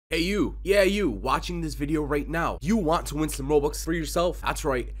Hey you, yeah you, watching this video right now. You want to win some Robux for yourself? That's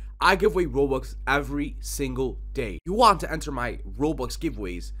right, I give away Robux every single day. You want to enter my Robux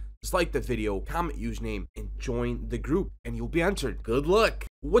giveaways? Just like the video, comment username, and join the group, and you'll be entered. Good luck.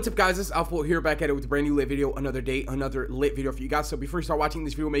 What's up guys, this is AlphaBolt here, back at it with a brand new lit video. Another day, another lit video for you guys. So before you start watching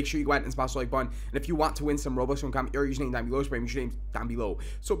this video, make sure you go ahead and smash the like button. And if you want to win some Robux, comment your username down below, spam username down below.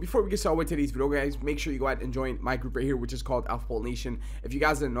 So before we get started with today's video guys, make sure you go ahead and join my group right here, which is called AlphaBolt Nation. If you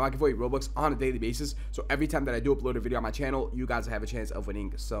guys didn't know, I give away Robux on a daily basis. So every time that I do upload a video on my channel, you guys have a chance of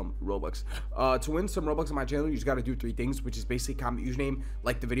winning some Robux. To win some Robux on my channel, you just got to do three things, which is basically comment username,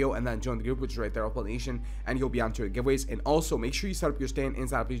 like the video, and then join the group, which is right there, AlphaBolt Nation, and you'll be onto giveaways. And also make sure you set up your stand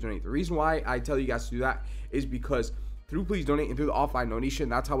inside Please Donate. The reason why I tell you guys to do that is because through Please Donate and through the offline donation,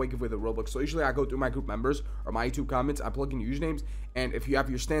 that's how I give away the Robux. So usually I go through my group members or my YouTube comments, I plug in usernames, and if you have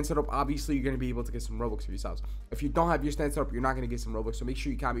your stand set up, obviously you're going to be able to get some Robux for yourselves. If you don't have your stand set up, you're not going to get some Robux. So make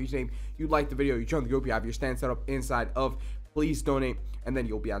sure you comment username, you like the video, you join the group, you have your stand set up inside of Please Donate, and then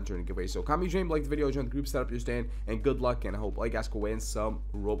you'll be entering a giveaway. So comment username, like the video, join the group, set up your stand, and good luck, and I hope all you guys can win some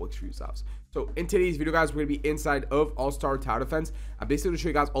Robux for yourselves. So in today's video guys, we're going to be inside of All-Star Tower Defense. I'm basically going to show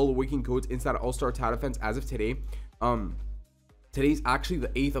you guys all the working codes inside of All-Star Tower Defense as of today. Today's actually the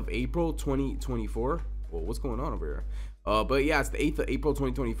 8th of April 2024. Well, what's going on over here? But yeah, it's the 8th of April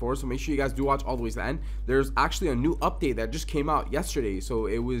 2024, so make sure you guys do watch all the way to the end. There's actually a new update that just came out yesterday, so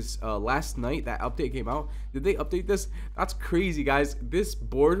it was last night that update came out. Did they update this? That's crazy guys. This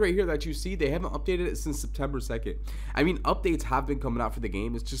board right here that you see, they haven't updated it since September 2nd. I mean, updates have been coming out for the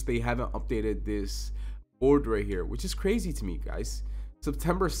game, it's just they haven't updated this board right here, which is crazy to me guys.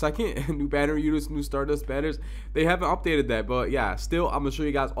 September 2nd, new banner units, new Stardust banners, they haven't updated that. But yeah, still I'm gonna show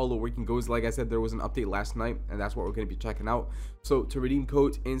you guys all the working codes. Like I said, there was an update last night, and that's what we're gonna be checking out. So to redeem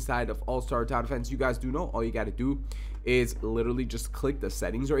codes inside of All-Star Tower Defense, you guys do know all you got to do is literally just click the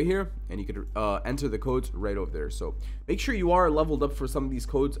settings right here, and you could enter the codes right over there. So make sure you are leveled up for some of these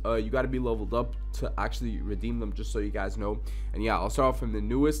codes. You got to be leveled up to actually redeem them, just so you guys know. And yeah, I'll start off from the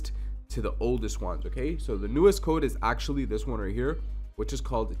newest to the oldest ones. Okay, so the newest code is actually this one right here, which is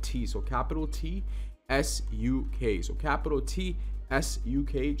called T. So capital T SUK. So capital T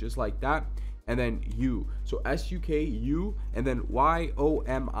SUK, just like that, and then U. So SUKU, and then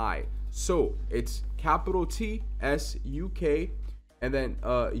YOMI. So it's capital T SUK, and then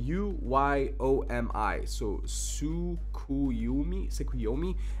UYOMI. So Tsukuyomi,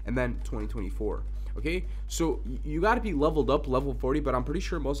 and then 2024. Okay, so you got to be leveled up, level 40, but I'm pretty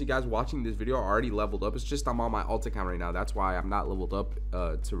sure most of you guys watching this video are already leveled up. It's just I'm on my alt account right now, that's why I'm not leveled up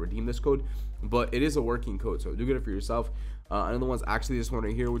to redeem this code, but it is a working code, so do get it for yourself. Another one's actually this one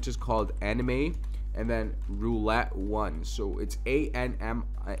right here, which is called Anime, and then Roulette 1. So it's ANIME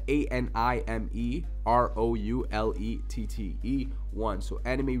ROULETTE 1. So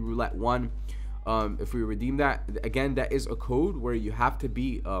Anime Roulette 1. If we redeem that, again, that is a code where you have to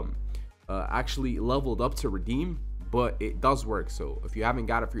be actually leveled up to redeem, but it does work. So if you haven't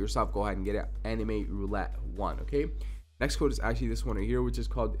got it for yourself, go ahead and get it. Anime Roulette 1. Okay, next code is actually this one right here, which is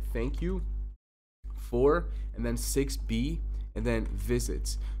called Thank You 4, and then 6B, and then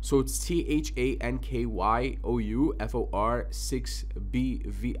Visits. So it's THANKYOUFOR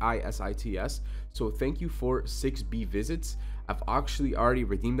 6BVISITS. So thank you for 6B Visits. I've actually already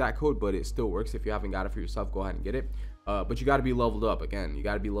redeemed that code, but it still works. If you haven't got it for yourself, go ahead and get it. But you got to be leveled up. Again, you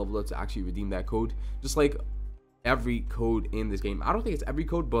got to be leveled up to actually redeem that code, just like every code in this game. I don't think it's every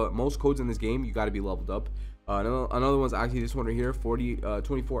code, but most codes in this game you got to be leveled up. Another one's actually this one right here,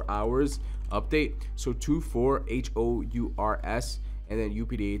 24 hours update. So 24HOURS, and then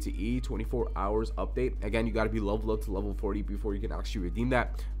UPDATE 24 hours update. Again, you got to be leveled up to level 40 before you can actually redeem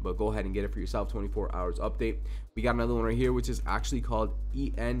that, but go ahead and get it for yourself. 24 hours update. We got another one right here, which is actually called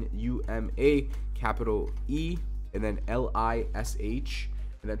ENUMA, capital E, and then LISH,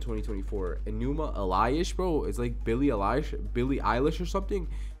 and then 2024. Enuma Elias, bro. It's like Billie Eilish or something.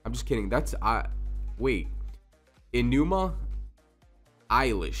 I'm just kidding. That's wait, Enuma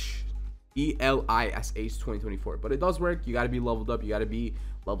Eilish, ELISH 2024. But it does work. You got to be leveled up. You got to be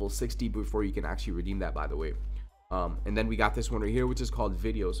level 60 before you can actually redeem that, by the way. And then we got this one right here, which is called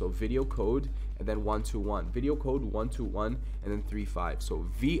Video. So video code, and then 121. Video code 121, and then 35. So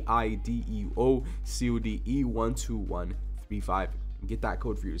VIDEO CODE 12135. Get that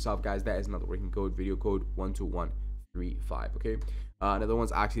code for yourself, guys. That is another working code. Video code 12135. Okay. Another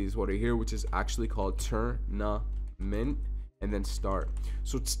one's actually this one right here, which is actually called Tournament, and then Start.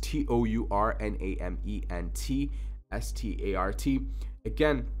 So it's TOURNAMENT START.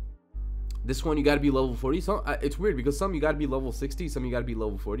 Again, This one you got to be level 40. Some it's weird because some you got to be level 60, some you got to be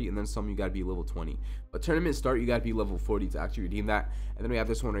level 40, and then some you got to be level 20. But tournament start, you got to be level 40 to actually redeem that. And then we have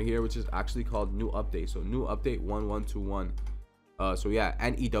this one right here, which is actually called new update. So new update 1121. So yeah,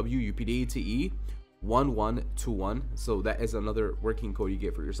 NEWUPDATE 1121. So that is another working code you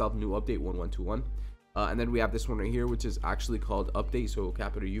get for yourself. New update 1121. And then we have this one right here, which is actually called update. So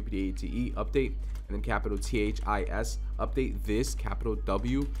capital UPDATE update, and then capital THIS update this, capital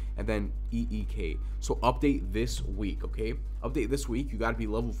W, and then EEK. So update this week, okay? Update this week. You got to be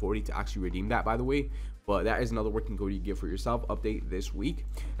level 40 to actually redeem that, by the way. But that is another working code you get for yourself. Update this week.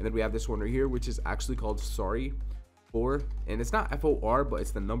 And then we have this one right here, which is actually called sorry 4, and it's not FOR, but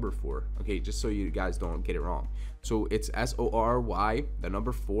it's the number 4, okay, just so you guys don't get it wrong. So it's SORY, the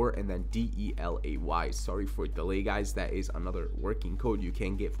number 4, and then DELAY. Sorry for delay, guys. That is another working code you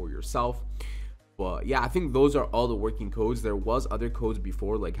can get for yourself. But yeah, I think those are all the working codes. There was other codes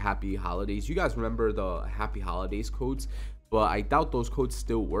before, like happy holidays. You guys remember the happy holidays codes, but I doubt those codes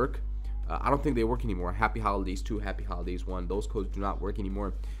still work. I don't think they work anymore. Happy holidays 2, happy holidays 1, those codes do not work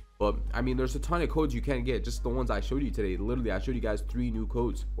anymore. But I mean, there's a ton of codes you can get, just the ones I showed you today. Literally, I showed you guys 3 new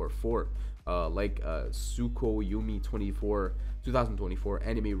codes, or 4, like Suko Yumi 2024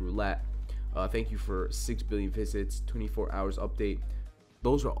 anime roulette. Thank you for 6 billion visits, 24 hours update.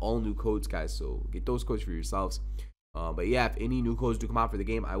 Those are all new codes, guys, so get those codes for yourselves. But yeah, if any new codes do come out for the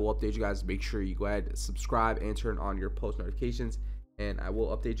game, I will update you guys. Make sure you go ahead, subscribe, and turn on your post notifications, and I will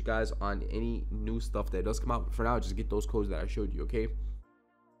update you guys on any new stuff that does come out. For now, just get those codes that I showed you, okay?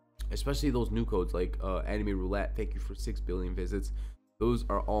 Especially those new codes like anime roulette, thank you for 6 billion visits. Those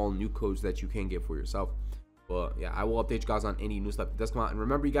are all new codes that you can get for yourself. But yeah, I will update you guys on any new stuff that does come out. And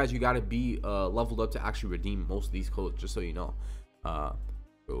remember, you guys, you got to be leveled up to actually redeem most of these codes, just so you know.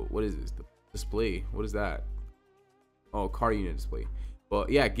 So what is this? The display, what is that? Oh, card unit display. But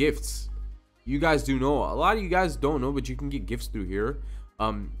yeah, gifts, you guys do know, a lot of you guys don't know, but you can get gifts through here.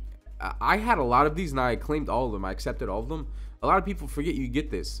 I had a lot of these and I claimed all of them. I accepted all of them. A lot of people forget you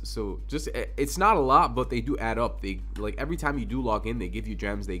get this, so just, it's not a lot, but they do add up. They, like, every time you do log in, they give you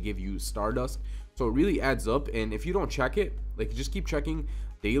gems, they give you stardust, so it really adds up. And if you don't check it, like, just keep checking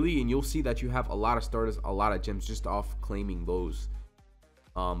daily and you'll see that you have a lot of stardust, a lot of gems just off claiming those.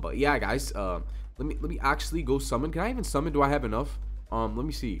 But yeah, guys, let me actually go summon. Can I even summon? Do I have enough? Let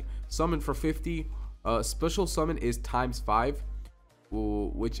me see. Summon for 50. Special summon is ×5,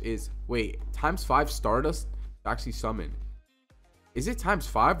 which is, wait, ×5 stardust to actually summon. Is it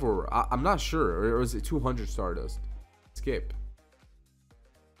 ×5, or I'm not sure, or is it 200 stardust? Skip.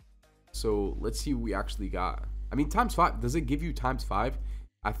 So let's see what we actually got. I mean, ×5, does it give you ×5?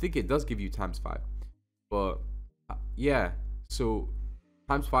 I think it does give you ×5, but yeah, so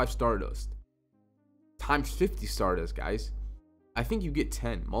 ×5 stardust, ×50 stardust, guys. I think you get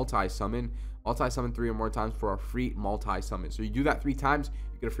 10 multi-summon 3 or more times for a free multi-summon. So you do that 3 times,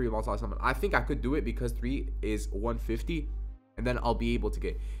 you get a free multi-summon. I think I could do it because 3 is 150, and then I'll be able to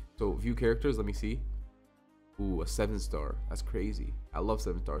get, so view characters, let me see. Ooh, a 7-star. That's crazy. I love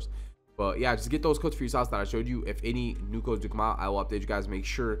 7 stars. But yeah, just get those codes for yourselves that I showed you. If any new codes do come out, I will update you guys. Make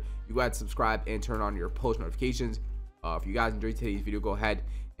sure you go ahead, subscribe, and turn on your post notifications. If you guys enjoyed today's video, go ahead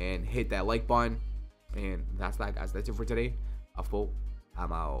and hit that like button. And that's that, guys. That's it for today. AlphaBolt,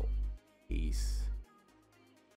 I'm out. Peace.